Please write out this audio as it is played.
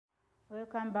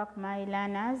Welcome back, my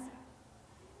learners.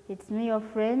 It's me, your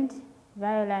friend,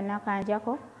 Viola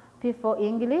Nakanjako, P4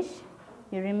 English.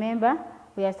 You remember,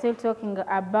 we are still talking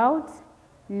about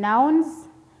nouns,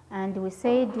 and we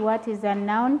said what is a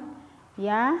noun.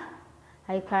 Yeah,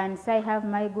 I can say I have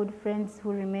my good friends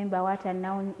who remember what a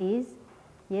noun is.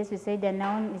 Yes, we said a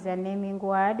noun is a naming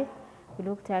word. We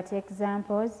looked at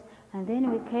examples, and then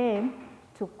we came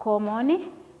to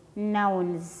common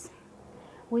nouns.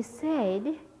 We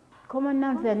said common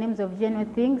nouns are names of general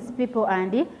things, people,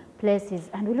 and places.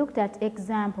 And we looked at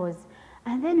examples.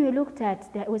 And then we looked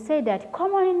at that. We said that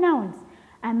common nouns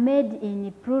are made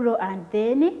in plural and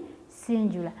then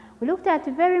singular. We looked at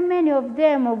very many of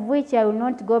them, of which I will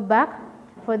not go back.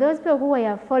 For those people who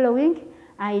are following,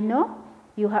 I know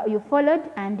you followed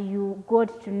and you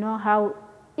got to know how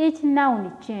each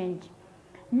noun changed.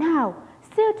 Now,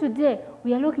 still today,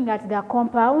 we are looking at the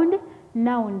compound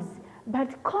nouns.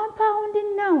 But compound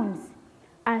nouns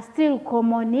are still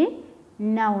common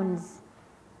nouns.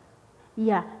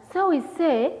 Yeah, so we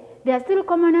say they are still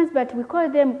common nouns, but we call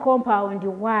them compound.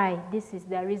 Why? This is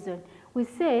the reason. We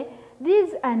say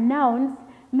these are nouns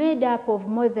made up of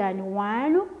more than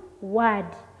one word.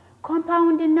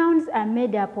 Compound nouns are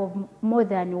made up of more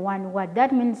than one word.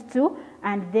 That means two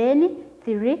and then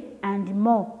three and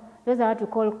more. Those are what we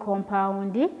call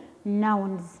compound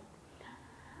nouns.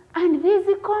 And these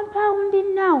compound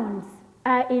nouns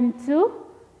are in two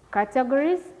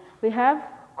categories. We have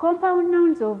compound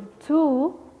nouns of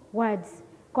two words.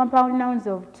 Compound nouns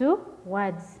of two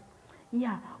words.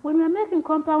 Yeah, when we are making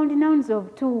compound nouns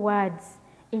of two words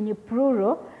in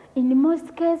plural, in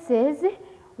most cases,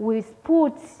 we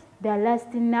put the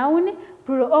last noun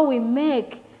plural, or we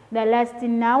make the last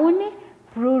noun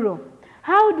plural.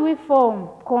 How do we form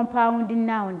compound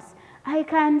nouns? I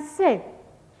can say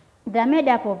they're made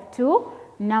up of two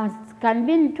nouns. It can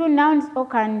be two nouns or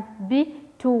can be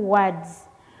two words.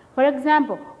 For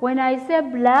example, when I say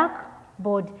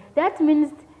blackboard, that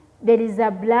means there is a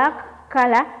black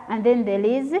color and then there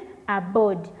is a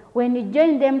board. When you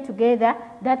join them together,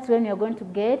 that's when you're going to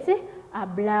get a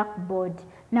blackboard.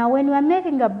 Now, when we are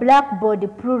making a blackboard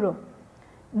plural,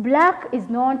 black is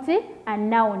not a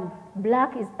noun.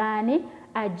 Black is an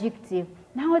adjective.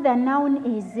 Now, the noun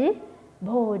is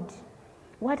board.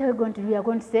 What are we going to do? We are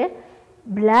going to say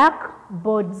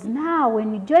blackboards. Now,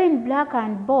 when you join black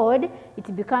and board,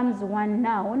 it becomes one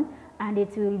noun and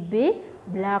it will be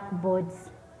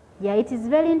blackboards. Yeah, it is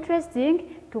very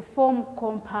interesting to form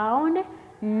compound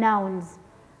nouns.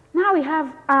 Now we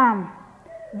have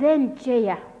then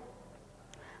chair.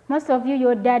 Most of you,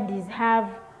 your daddies have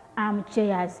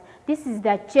chairs. This is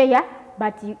the chair,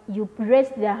 but you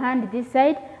rest the hand this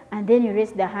side and then you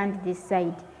rest the hand this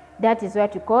side. That is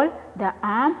what you call the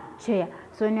armchair.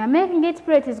 So when you are making it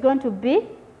plural, it is going to be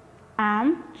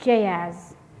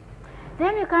armchairs.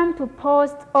 Then we come to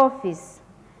post office.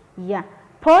 Yeah,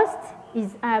 post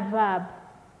is a verb.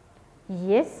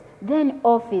 Yes, then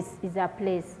office is a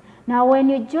place. Now when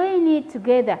you join it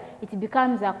together, it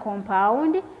becomes a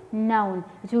compound noun.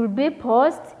 It will be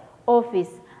post office,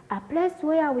 a place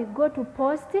where we go to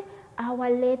post our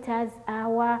letters,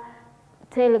 our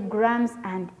telegrams,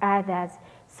 and others.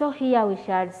 So here we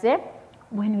shall say,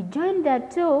 when we join the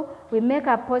two, we make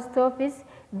a post office.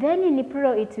 Then in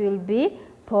plural, it will be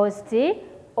post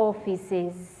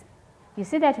offices. You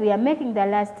see that we are making the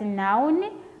last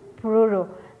noun plural.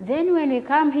 Then when we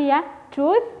come here,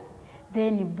 tooth,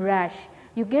 then brush.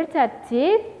 You get a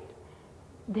teeth,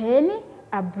 then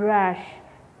a brush.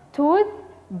 Tooth,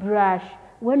 brush.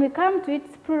 When we come to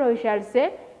its plural, we shall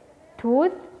say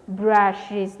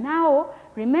toothbrushes. Now,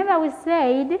 remember we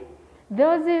said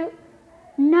those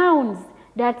nouns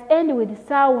that end with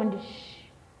sound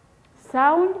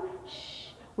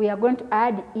sh, we are going to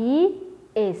add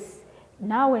es.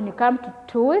 Now when you come to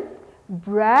tooth,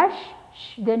 brush,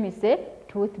 sh, then we say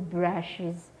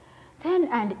toothbrushes. Then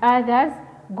and others,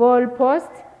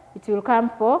 goalpost, it will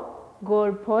come for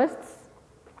goalposts.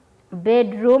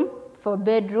 Bedroom, for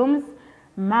bedrooms.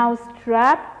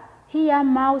 Mousetrap, here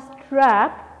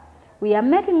mousetrap. We are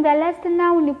making the last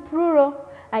noun plural.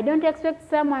 I don't expect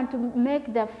someone to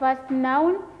make the first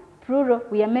noun plural.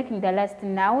 We are making the last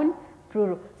noun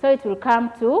plural. So it will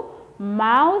come to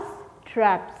mouse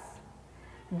traps.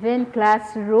 Then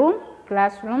classroom,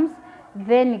 classrooms.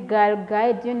 Then girl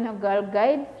guide. You know girl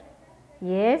guides?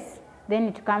 Yes. Then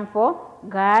it comes for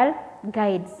girl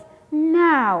guides.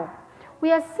 Now,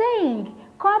 we are saying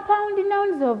compound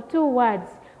nouns of two words.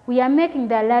 We are making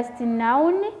the last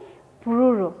noun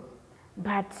plural.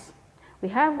 But we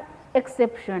have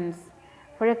exceptions.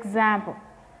 For example,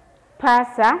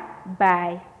 passer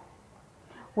by.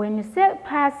 When you say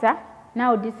passer,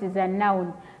 Now this is a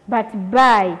noun, but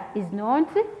by is not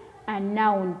a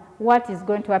noun. What is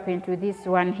going to happen to this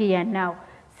one here now?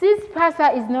 Since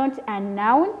pasa is not a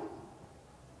noun,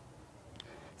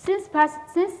 since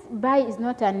by is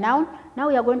not a noun, now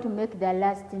we are going to make the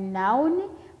last noun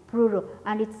plural,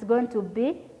 and it's going to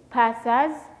be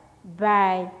passers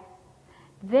by.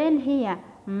 Then here,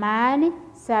 man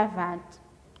servant.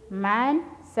 Man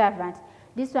servant.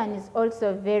 This one is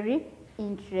also very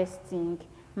interesting.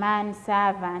 Man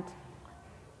servant.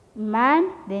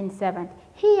 Man, then servant.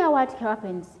 Here what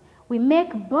happens? We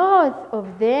make both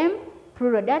of them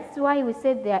plural. That's why we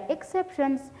said there are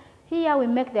exceptions. Here we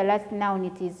make the last noun,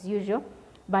 it is usual.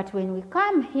 But when we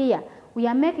come here, we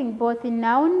are making both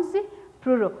nouns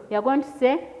plural. We are going to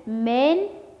say men,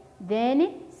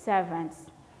 then servants.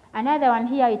 Another one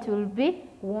here, it will be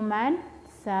woman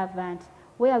servant,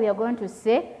 where we are going to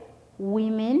say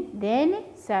women, then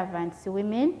servants.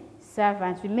 Women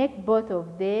servants. We make both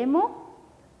of them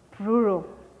plural.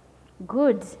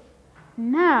 Good.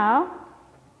 Now,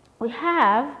 we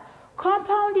have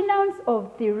compound nouns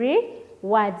of 3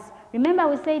 words. Remember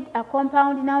we said a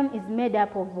compound noun is made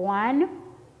up of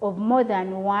more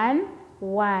than one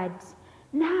word.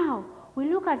 Now, we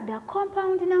look at the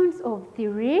compound nouns of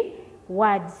 3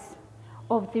 words.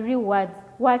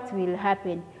 What will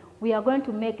happen? We are going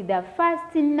to make the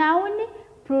first noun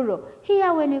plural.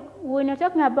 Here, when we're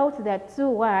talking about the 2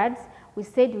 words, we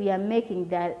said we are making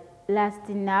the last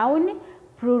noun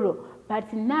plural.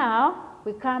 But now,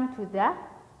 we come to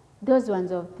those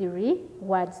ones of 3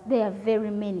 words. There are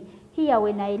very many. Here,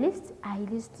 when I list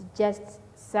just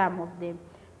some of them.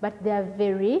 But there are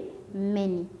very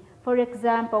many. For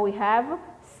example, we have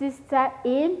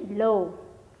sister-in-law.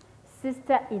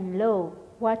 Sister-in-law.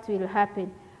 What will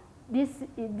happen? This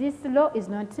law is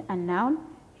not a noun.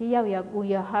 Here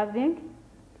we are having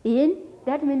in.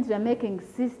 That means we are making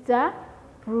sister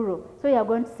plural. So we are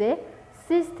going to say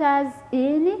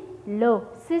sisters-in-law.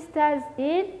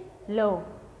 Sisters-in-law.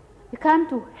 We come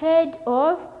to head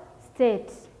of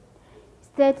state.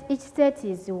 Each state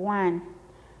is 1.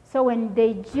 So when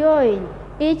they join,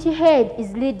 each head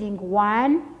is leading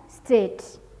 1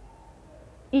 state.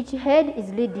 Each head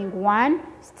is leading 1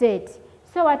 state.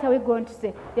 So what are we going to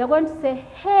say? We are going to say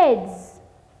heads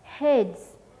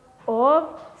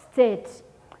of state.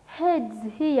 Heads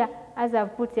here, as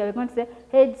I've put here, we're going to say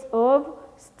heads of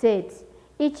state.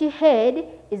 Each head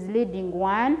is leading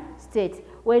 1 state.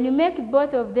 When you make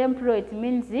both of them plural, it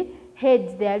means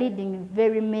heads, they are leading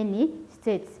very many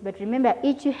states. But remember,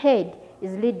 each head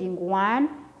is leading 1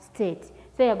 state.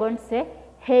 So you're going to say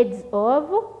heads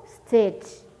of state.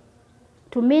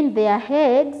 To mean they are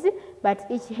heads, but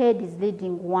each head is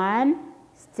leading 1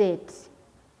 state.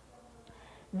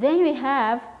 Then we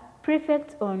have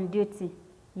prefect on duty.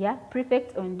 Yeah,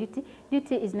 prefect on duty.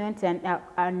 Duty is not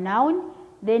a noun.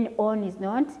 Then on is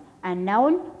not a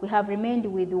noun. We have remained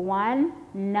with 1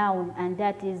 noun, and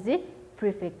that is the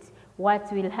prefect.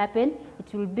 What will happen?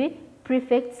 It will be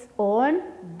prefects on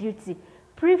duty.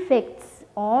 Prefects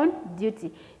on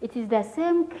duty. It is the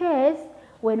same case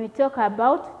when we talk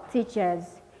about teachers.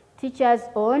 Teachers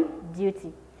on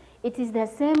duty. It is the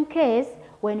same case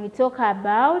when we talk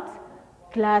about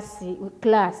class.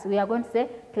 We are going to say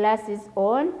classes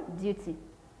on duty.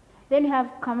 Then we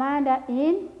have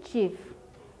commander-in-chief.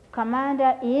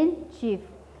 Commander-in-chief.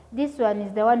 This one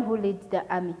is the one who leads the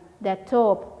army, the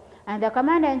top. And the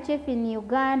commander-in-chief in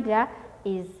Uganda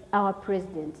is our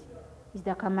president. Is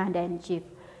the commander-in-chief.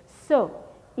 So,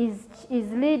 is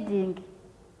leading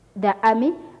the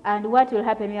army, and what will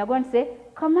happen? We are going to say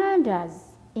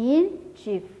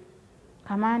commanders-in-chief.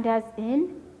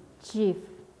 Commanders-in-chief.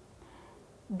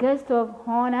 Guest of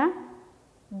honor.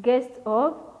 Guest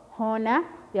of honor.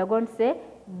 We are going to say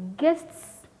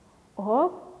guests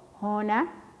of honor.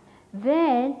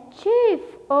 Then chief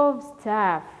of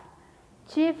staff.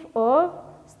 Chief of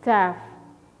staff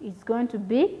is going to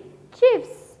be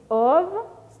chiefs of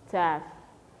staff.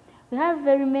 We have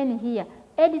very many here.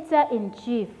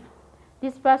 Editor-in-chief.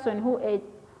 This person who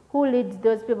leads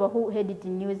those people who edit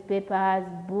newspapers,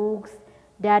 books,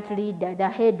 that leader, the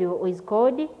head is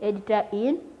called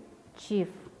editor-in-chief.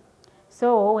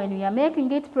 So when we are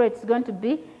making it plural, it's going to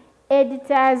be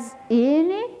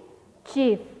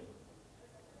editors-in-chief.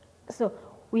 So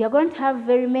we are going to have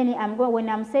very many. When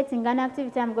I'm setting an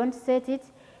activity, I'm going to set it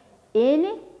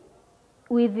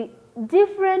with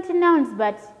different nouns,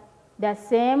 but the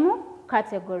same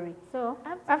category. So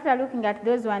after looking at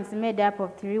those ones made up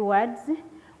of 3 words,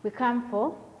 we come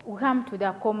to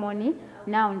the common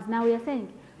nouns. Now we are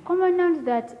saying common nouns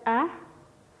that are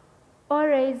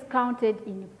always counted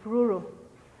in plural.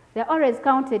 They're always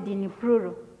counted in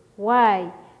plural.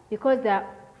 Why? because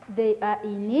they are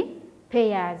in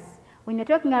pairs. When you're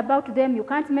talking about them, you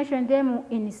can't mention them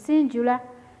in singular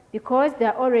because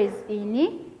they're always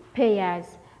in pairs.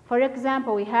 For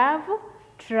example, we have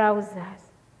trousers.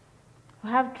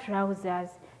 We have trousers.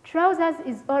 Trousers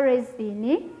is always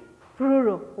in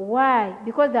plural. Why?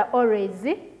 Because they're always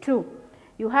two.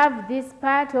 You have this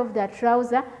part of the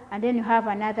trouser and then you have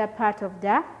another part of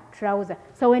the trouser.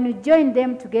 So when you join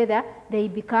them together, they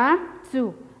become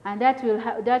two. And that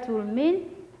will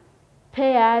mean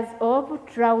pairs of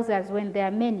trousers when there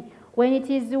are many. When it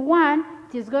is one,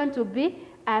 it is going to be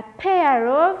a pair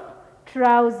of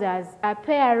trousers. A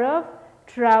pair of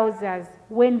trousers.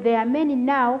 When there are many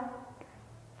now,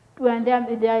 when they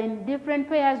are in different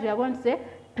pairs, we are going to say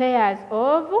pairs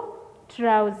of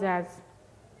trousers.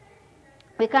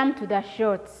 We come to the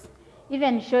shorts.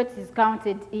 Even shorts is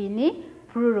counted in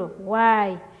plural.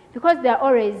 Why? Because they are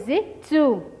always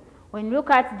two. When you look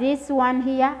at this one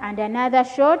here and another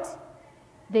short,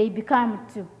 they become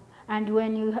two. And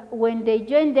when they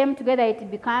join them together, it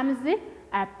becomes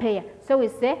a pair. So we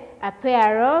say a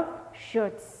pair of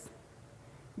shorts.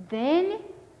 Then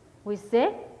we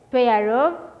say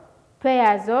pairs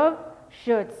of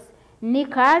shorts.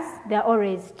 Knickers, they're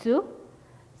always two.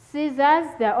 Scissors,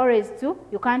 they're always two.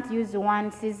 You can't use one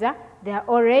scissor. They're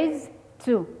always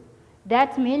two.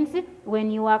 That means when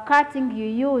you are cutting, you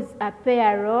use a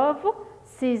pair of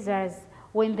scissors.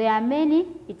 When there are many,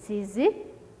 it is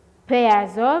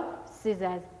pairs of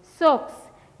scissors. Socks,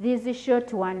 these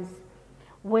short ones.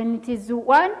 When it is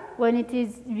one,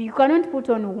 you cannot put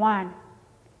on one.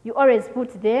 You always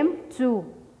put them two.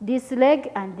 This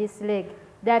leg and this leg.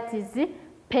 That is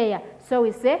pair. So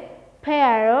we say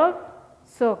pair of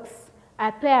socks.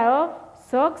 A pair of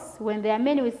socks. When there are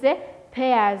many, we say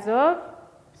pairs of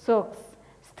socks.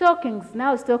 Stockings.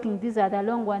 Now stockings, these are the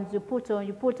long ones you put on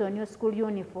your school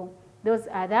uniform. Those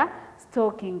are the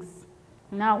stockings.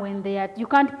 Now when they are, you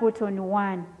can't put on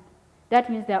one. That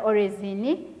means they are always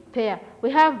in pair.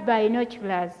 We have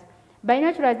binoculars.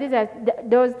 Binoculars, these are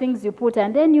those things you put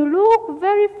and then you look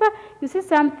very far. You see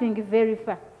something very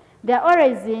far. They are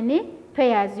always in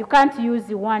pairs. You can't use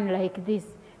one like this.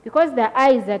 Because the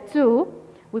eyes are two,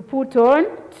 we put on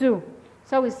two.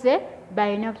 So we say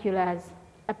binoculars.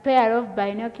 A pair of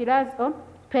binoculars or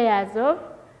pairs of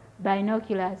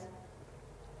binoculars.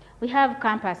 We have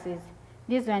compasses.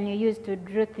 This one you use to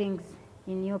draw things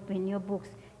in your books,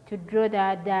 to draw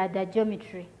the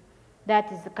geometry.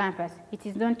 That is the compass. It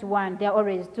is not one, there are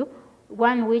always two.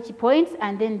 One which points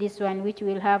and then this one which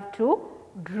will have to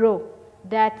draw.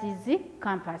 That is the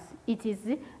compass. It is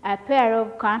a pair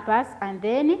of compass and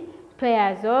then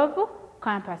pairs of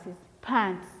compasses.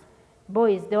 Pants.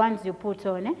 Boys, the ones you put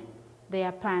on, they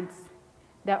are pants.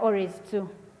 They are always two.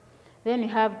 Then you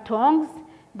have tongs.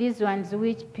 These ones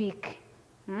which pick.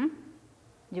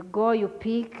 You go, you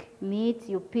pick meat,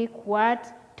 you pick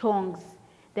what? Tongs.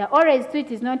 They are always two,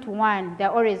 it is not one. They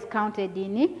are always counted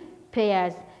in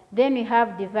pairs. Then we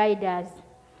have dividers.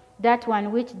 That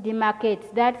one which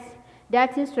demarcates.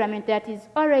 That instrument that is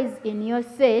always in your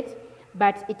set,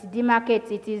 but it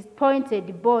demarcates. It is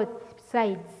pointed both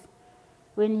sides.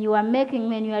 When you are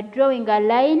drawing a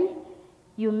line,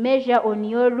 you measure on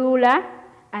your ruler,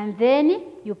 and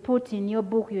then you put in your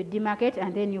book, you demarcate,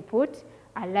 and then you put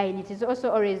a line. It is also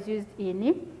always used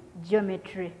in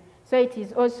geometry. So it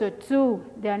is also two.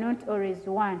 They are not always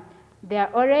one. They are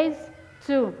always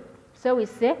two. So we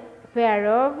say pair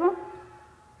of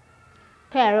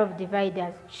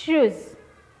dividers. Shoes.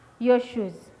 Your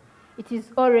shoes. It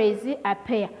is always a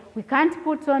pair. We can't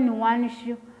put on one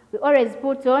shoe. We always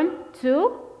put on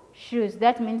two shoes.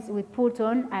 That means we put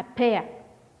on a pair.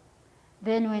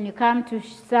 Then when you come to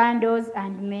sandals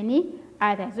and many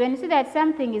others, when you see that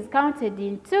something is counted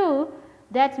in two,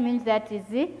 that means that is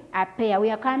a pair. We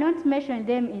cannot mention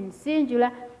them in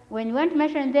singular. When you want to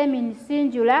mention them in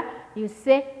singular, you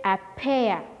say a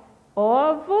pair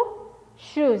of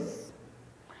shoes,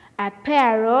 a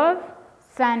pair of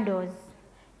sandals.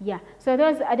 Yeah, so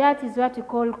that is what we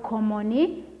call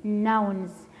common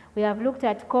nouns. We have looked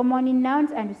at common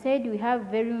nouns and we said we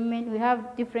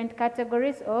have different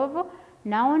categories of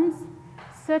nouns.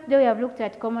 So today we have looked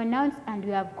at common nouns and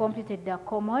we have completed the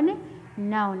common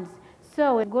nouns.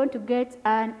 So we're going to get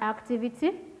an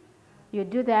activity. You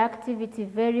do the activity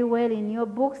very well in your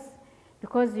books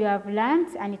because you have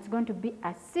learned, and it's going to be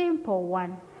a simple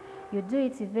one. You do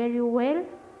it very well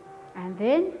and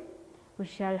then we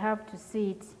shall have to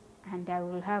see it and I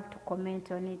will have to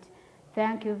comment on it.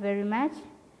 Thank you very much.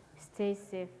 Stay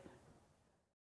safe.